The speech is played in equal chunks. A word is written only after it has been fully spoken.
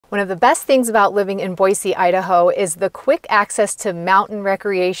One of the best things about living in Boise, Idaho is the quick access to mountain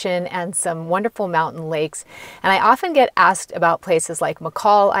recreation and some wonderful mountain lakes. And I often get asked about places like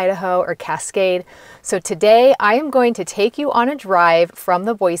McCall, Idaho or Cascade. So today I am going to take you on a drive from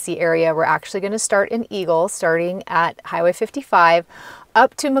the Boise area. We're actually going to start in Eagle, starting at Highway 55,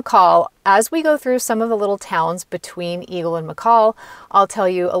 up to McCall. As we go through some of the little towns between Eagle and McCall, I'll tell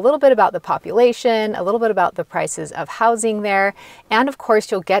you a little bit about the population, a little bit about the prices of housing there, and of course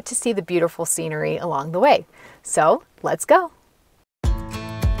you'll get to see the beautiful scenery along the way. So let's go.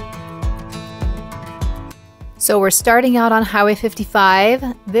 So we're starting out on Highway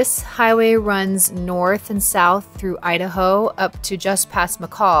 55. This highway runs north and south through Idaho up to just past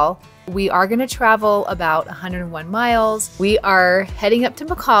McCall. We are going to travel about 101 miles. We are heading up to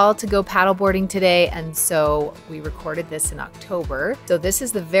McCall to go paddleboarding today, and so we recorded this in October. So this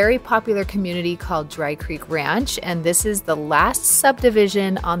is the very popular community called Dry Creek Ranch, and this is the last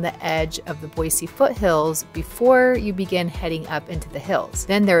subdivision on the edge of the Boise foothills before you begin heading up into the hills.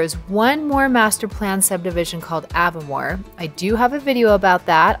 Then there is one more master plan subdivision called AVIMOR. I do have a video about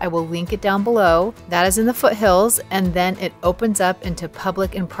that. I will link it down below. That is in the foothills, and then it opens up into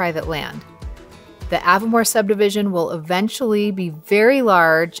public and private land. The AVIMOR subdivision will eventually be very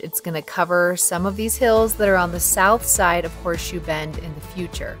large. It's going to cover some of these hills that are on the south side of Horseshoe Bend in the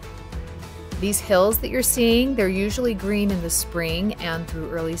future. These hills that you're seeing, they're usually green in the spring and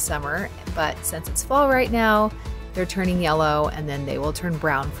through early summer, but since it's fall right now, they're turning yellow and then they will turn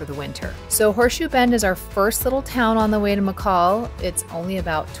brown for the winter. So Horseshoe Bend is our first little town on the way to McCall. It's only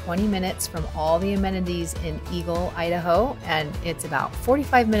about 20 minutes from all the amenities in Eagle, Idaho, and it's about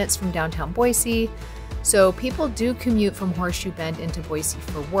 45 minutes from downtown Boise. So people do commute from Horseshoe Bend into Boise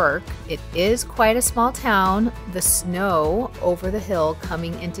for work. It is quite a small town. The snow over the hill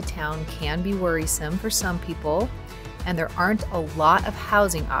coming into town can be worrisome for some people, and there aren't a lot of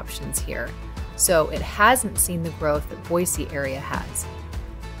housing options here. So it hasn't seen the growth that Boise area has.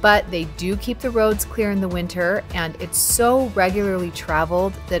 But they do keep the roads clear in the winter, and it's so regularly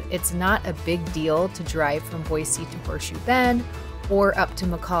traveled that it's not a big deal to drive from Boise to Horseshoe Bend or up to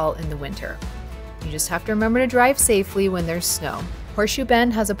McCall in the winter. You just have to remember to drive safely when there's snow. Horseshoe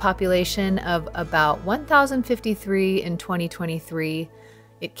Bend has a population of about 1,053 in 2023.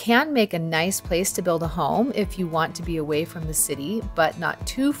 It can make a nice place to build a home if you want to be away from the city, but not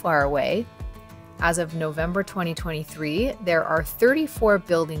too far away. As of November 2023, there are 34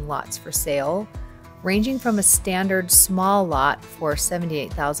 building lots for sale, ranging from a standard small lot for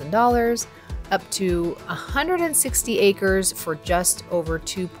 $78,000 up to 160 acres for just over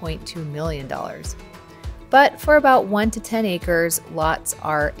 $2.2 million. But for about 1 to 10 acres, lots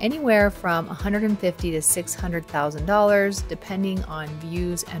are anywhere from $150,000 to $600,000, depending on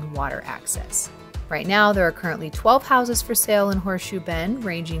views and water access. Right now, there are currently 12 houses for sale in Horseshoe Bend,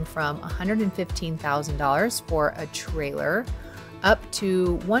 ranging from $115,000 for a trailer up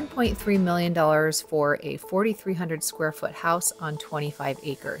to $1.3 million for a 4,300 square foot house on 25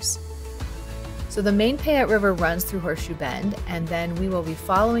 acres. So the main Payette River runs through Horseshoe Bend, and then we will be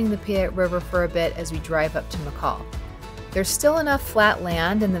following the Payette River for a bit as we drive up to McCall. There's still enough flat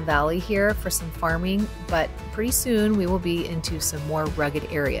land in the valley here for some farming, but pretty soon we will be into some more rugged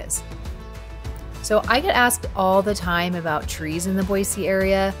areas. So I get asked all the time about trees in the Boise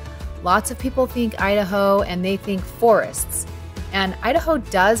area. Lots of people think Idaho and they think forests. And Idaho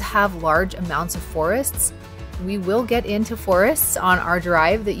does have large amounts of forests. We will get into forests on our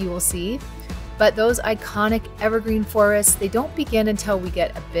drive that you will see, but those iconic evergreen forests, they don't begin until we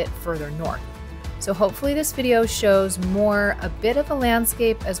get a bit further north. So hopefully this video shows a bit of a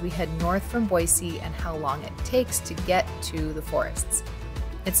landscape as we head north from Boise and how long it takes to get to the forests.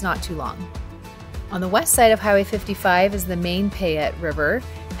 It's not too long. On the west side of Highway 55 is the main Payette River,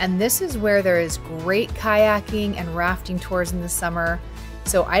 and this is where there is great kayaking and rafting tours in the summer.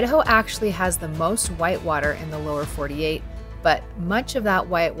 So Idaho actually has the most whitewater in the lower 48, but much of that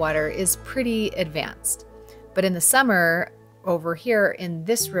whitewater is pretty advanced. But in the summer, over here in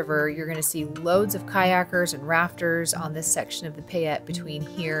this river, you're going to see loads of kayakers and rafters on this section of the Payette between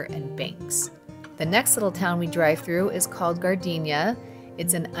here and Banks. The next little town we drive through is called Gardenia.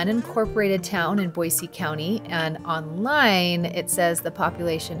 It's an unincorporated town in Boise County, and online it says the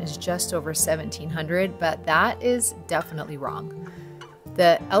population is just over 1,700, but that is definitely wrong.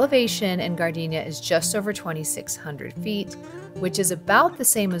 The elevation in Gardenia is just over 2,600 feet, which is about the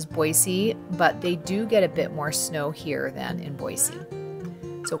same as Boise, but they do get a bit more snow here than in Boise.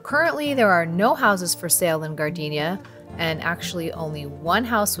 So currently there are no houses for sale in Gardenia, and actually only one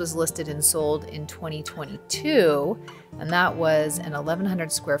house was listed and sold in 2022, and that was an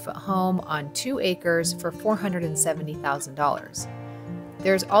 1,100 square foot home on 2 acres for $470,000.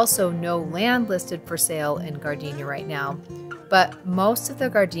 There's also no land listed for sale in Gardenia right now, but most of the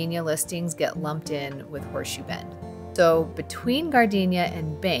Gardenia listings get lumped in with Horseshoe Bend. So between Gardenia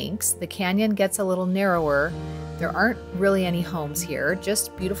and Banks, the canyon gets a little narrower. There aren't really any homes here,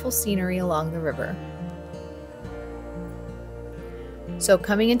 just beautiful scenery along the river. So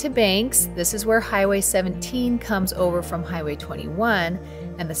coming into Banks, this is where Highway 17 comes over from Highway 21,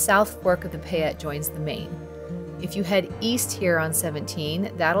 and the South Fork of the Payette joins the main. If you head east here on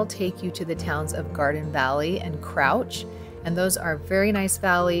 17, that'll take you to the towns of Garden Valley and Crouch, and those are very nice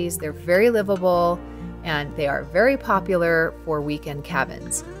valleys. They're very livable, and they are very popular for weekend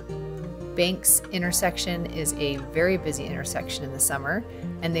cabins. Banks intersection is a very busy intersection in the summer,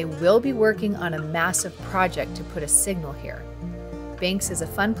 and they will be working on a massive project to put a signal here. Banks is a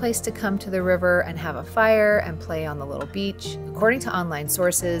fun place to come to the river and have a fire and play on the little beach. According to online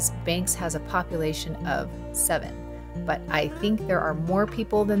sources, Banks has a population of 7, but I think there are more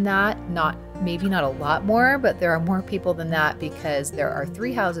people than that. Maybe not a lot more, but there are more people than that because there are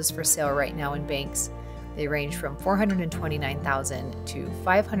 3 houses for sale right now in Banks. They range from $429,000 to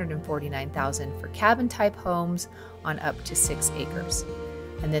 $549,000 for cabin type homes on up to 6 acres.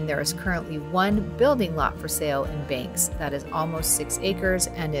 And then there is currently 1 building lot for sale in Banks that is almost 6 acres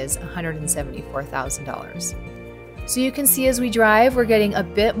and is $174,000. So you can see as we drive, we're getting a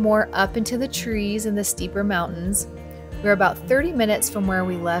bit more up into the trees and the steeper mountains. We're about 30 minutes from where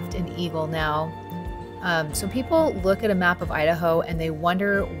we left in Eagle now. So people look at a map of Idaho and they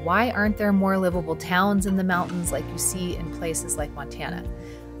wonder, why aren't there more livable towns in the mountains like you see in places like Montana?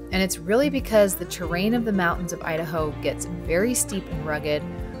 And it's really because the terrain of the mountains of Idaho gets very steep and rugged.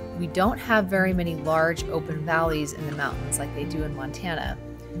 We don't have very many large open valleys in the mountains like they do in Montana.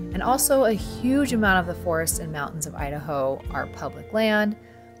 And also a huge amount of the forests and mountains of Idaho are public land,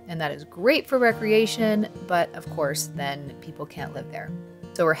 and that is great for recreation, but of course then people can't live there.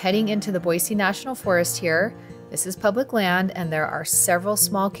 So we're heading into the Boise National Forest here. This is public land, and there are several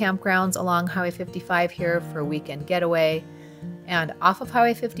small campgrounds along Highway 55 here for a weekend getaway. And off of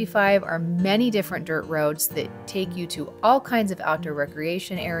Highway 55 are many different dirt roads that take you to all kinds of outdoor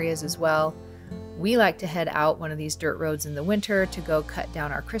recreation areas as well. We like to head out one of these dirt roads in the winter to go cut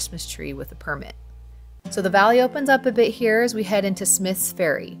down our Christmas tree with a permit. So the valley opens up a bit here as we head into Smith's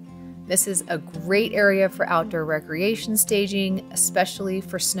Ferry. This is a great area for outdoor recreation staging, especially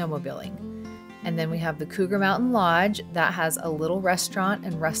for snowmobiling. And then we have the Cougar Mountain Lodge that has a little restaurant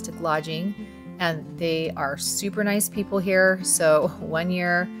and rustic lodging. And they are super nice people here. So one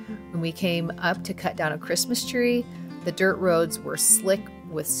year when we came up to cut down a Christmas tree, the dirt roads were slick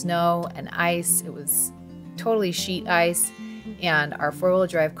with snow and ice. It was totally sheet ice, and our 4-wheel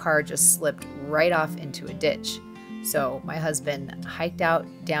drive car just slipped right off into a ditch. So my husband hiked out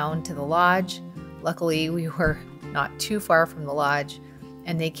down to the lodge. Luckily, we were not too far from the lodge,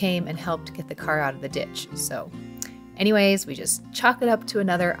 and they came and helped get the car out of the ditch. So anyways, we just chalk it up to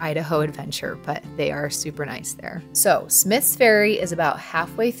another Idaho adventure, but they are super nice there. So Smith's Ferry is about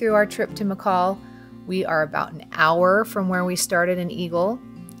halfway through our trip to McCall. We are about an hour from where we started in Eagle.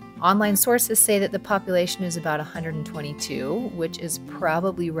 Online sources say that the population is about 122, which is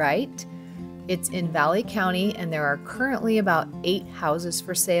probably right. It's in Valley County, and there are currently about 8 houses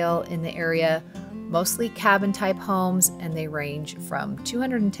for sale in the area, mostly cabin type homes, and they range from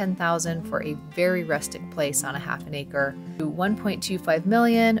 $210,000 for a very rustic place on a half an acre to $1.25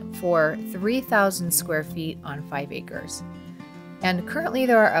 million for 3,000 square feet on 5 acres. And currently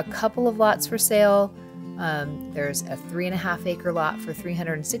there are a couple of lots for sale. There's a 3.5 acre lot for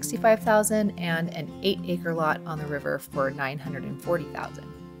 $365,000 and an 8 acre lot on the river for $940,000.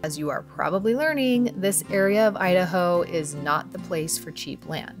 As you are probably learning, this area of Idaho is not the place for cheap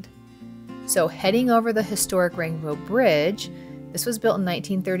land. So heading over the historic Rainbow Bridge, this was built in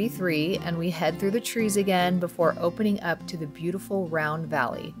 1933, and we head through the trees again before opening up to the beautiful Round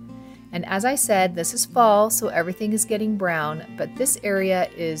Valley. And as I said, this is fall, so everything is getting brown, but this area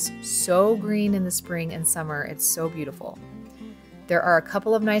is so green in the spring and summer. It's so beautiful. There are a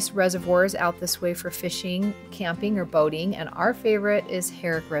couple of nice reservoirs out this way for fishing, camping, or boating, and our favorite is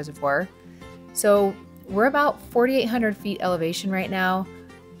Herrick Reservoir. So we're about 4,800 feet elevation right now.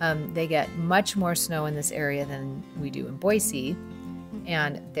 They get much more snow in this area than we do in Boise,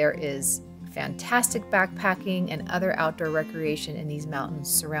 and there is fantastic backpacking and other outdoor recreation in these mountains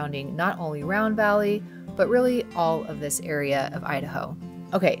surrounding not only Round Valley, but really all of this area of Idaho.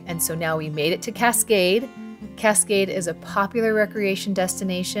 Okay, and so now we made it to Cascade. Cascade is a popular recreation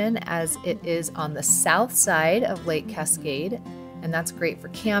destination as it is on the south side of Lake Cascade, and that's great for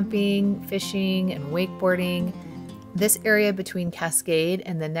camping, fishing, and wakeboarding. This area between Cascade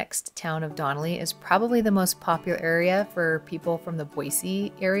and the next town of Donnelly is probably the most popular area for people from the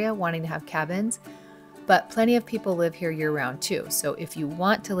Boise area wanting to have cabins, but plenty of people live here year-round too. So if you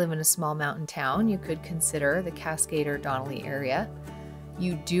want to live in a small mountain town, you could consider the Cascade or Donnelly area.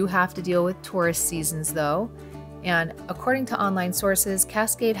 You do have to deal with tourist seasons though, and according to online sources,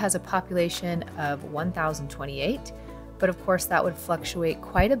 Cascade has a population of 1,028, but of course that would fluctuate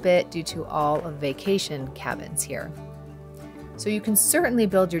quite a bit due to all of vacation cabins here. So you can certainly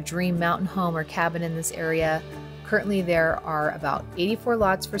build your dream mountain home or cabin in this area. Currently there are about 84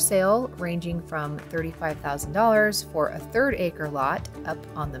 lots for sale, ranging from $35,000 for a 1/3 acre lot up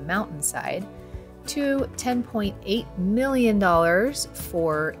on the mountainside to $10.8 million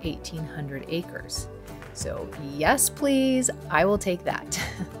for 1,800 acres. So yes, please, I will take that.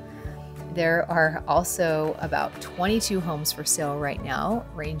 There are also about 22 homes for sale right now,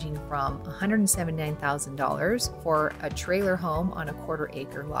 ranging from $179,000 for a trailer home on a 1/4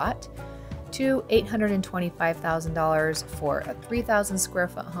 acre lot to $825,000 for a 3,000 square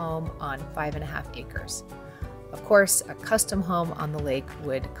foot home on 5.5 acres. Of course, a custom home on the lake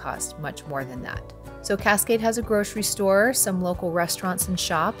would cost much more than that. So Cascade has a grocery store, some local restaurants and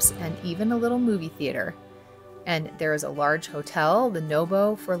shops, and even a little movie theater. And there is a large hotel, the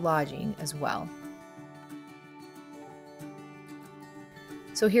Nobo, for lodging as well.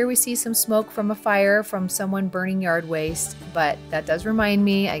 So here we see some smoke from a fire from someone burning yard waste, but that does remind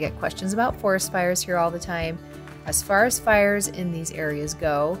me, I get questions about forest fires here all the time. As far as fires in these areas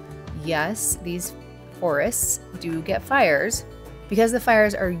go, yes, these forests do get fires. Because the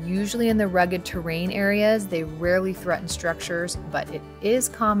fires are usually in the rugged terrain areas, they rarely threaten structures, but it is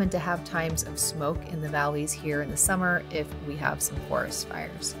common to have times of smoke in the valleys here in the summer if we have some forest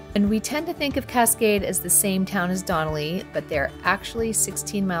fires. And we tend to think of Cascade as the same town as Donnelly, but they're actually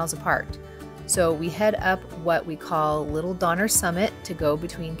 16 miles apart. So we head up what we call Little Donner Summit to go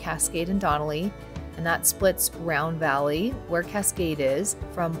between Cascade and Donnelly, and that splits Round Valley, where Cascade is,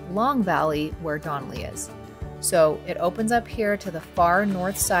 from Long Valley, where Donnelly is. So it opens up here to the far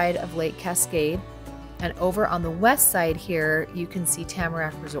north side of Lake Cascade, and over on the west side here you can see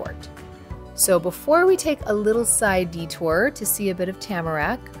Tamarack Resort. So before we take a little side detour to see a bit of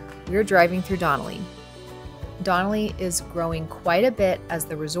Tamarack, we're driving through Donnelly. Donnelly is growing quite a bit as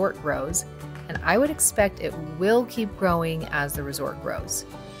the resort grows, and I would expect it will keep growing as the resort grows.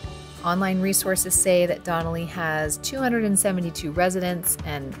 Online resources say that Donnelly has 272 residents,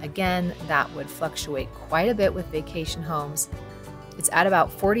 and again, that would fluctuate quite a bit with vacation homes. It's at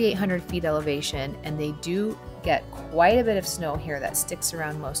about 4,800 feet elevation, and they do get quite a bit of snow here that sticks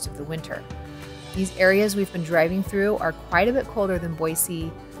around most of the winter. These areas we've been driving through are quite a bit colder than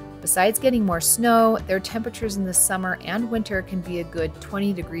Boise. Besides getting more snow, their temperatures in the summer and winter can be a good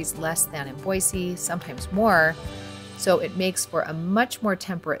 20 degrees less than in Boise, sometimes more. So it makes for a much more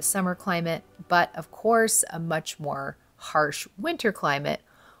temperate summer climate, but of course a much more harsh winter climate,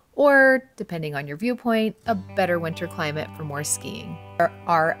 or depending on your viewpoint, a better winter climate for more skiing. There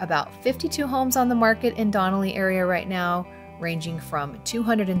are about 52 homes on the market in Donnelly area right now, ranging from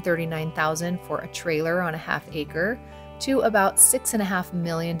 $239,000 for a trailer on a 1/2 acre to about $6.5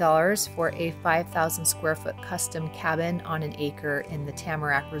 million for a 5,000 square foot custom cabin on an acre in the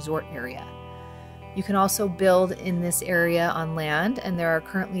Tamarack Resort area. You can also build in this area on land, and there are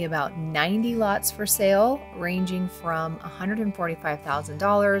currently about 90 lots for sale, ranging from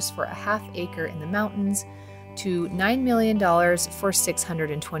 $145,000 for a 1/2 acre in the mountains to $9 million for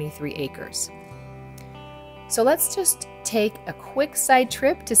 623 acres. So let's just take a quick side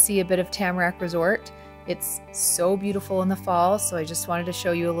trip to see a bit of Tamarack Resort. It's so beautiful in the fall, so I just wanted to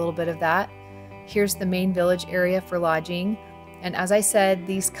show you a little bit of that. Here's the main village area for lodging. And as I said,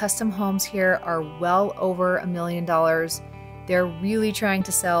 these custom homes here are well over $1 million. They're really trying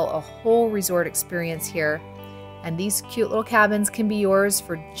to sell a whole resort experience here. And these cute little cabins can be yours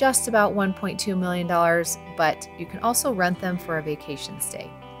for just about $1.2 million, but you can also rent them for a vacation stay.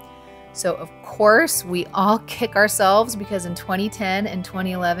 So of course, we all kick ourselves because in 2010 and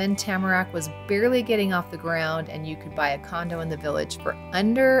 2011, Tamarack was barely getting off the ground and you could buy a condo in the village for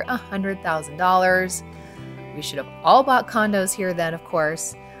under $100,000. We should have all bought condos here then, of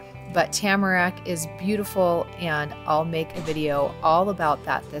course, but Tamarack is beautiful and I'll make a video all about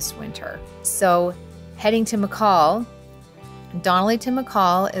that this winter. So heading to McCall, Donnelly to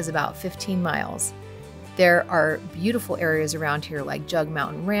McCall is about 15 miles. There are beautiful areas around here like Jug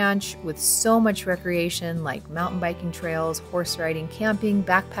Mountain Ranch with so much recreation like mountain biking trails, horse riding, camping,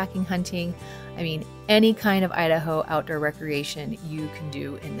 backpacking, hunting. I mean, any kind of Idaho outdoor recreation you can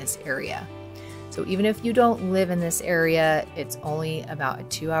do in this area. So even if you don't live in this area, it's only about a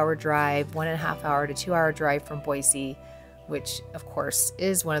 2-hour drive, 1.5 hour to 2-hour drive from Boise, which of course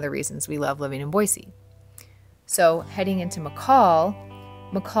is one of the reasons we love living in Boise. So heading into McCall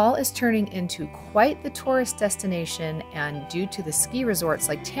is turning into quite the tourist destination, and due to the ski resorts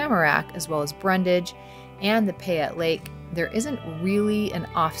like Tamarack, as well as Brundage and the Payette Lake, there isn't really an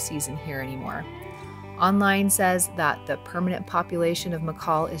off-season here anymore. Online says that the permanent population of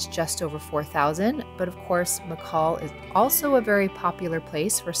McCall is just over 4,000, but of course McCall is also a very popular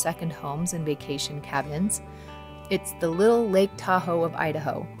place for second homes and vacation cabins. It's the little Lake Tahoe of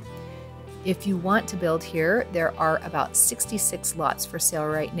Idaho. If you want to build here, there are about 66 lots for sale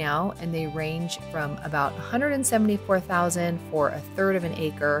right now, and they range from about $174,000 for a third of an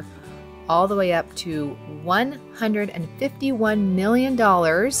acre, all the way up to $151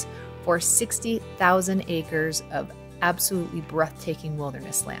 million for 60,000 acres of absolutely breathtaking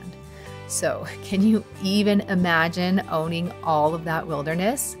wilderness land. So can you even imagine owning all of that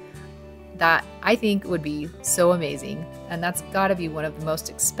wilderness? That I think would be so amazing, and that's got to be one of the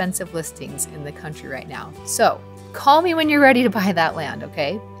most expensive listings in the country right now. So call me when you're ready to buy that land,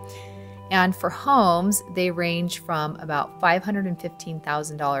 okay? And for homes, they range from about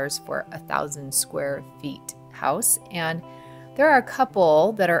 $515,000 for a 1,000 square feet house, and there are a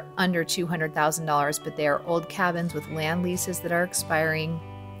couple that are under $200,000, but they are old cabins with land leases that are expiring.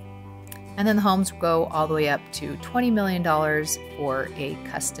 And then the homes go all the way up to $20 million for a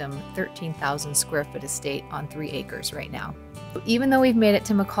custom 13,000 square foot estate on 3 acres right now. Even though we've made it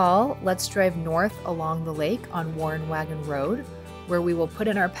to McCall, let's drive north along the lake on Warren Wagon Road, where we will put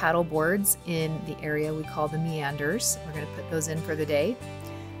in our paddle boards in the area we call the meanders. We're going to put those in for the day.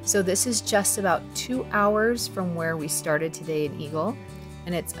 So this is just about 2 hours from where we started today in Eagle,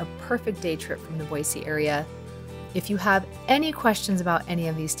 and it's a perfect day trip from the Boise area. If you have any questions about any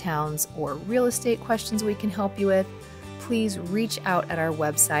of these towns or real estate questions we can help you with, please reach out at our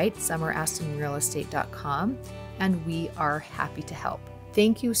website, summerastonrealestate.com, and we are happy to help.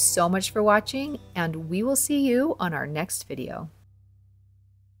 Thank you so much for watching, and we will see you on our next video.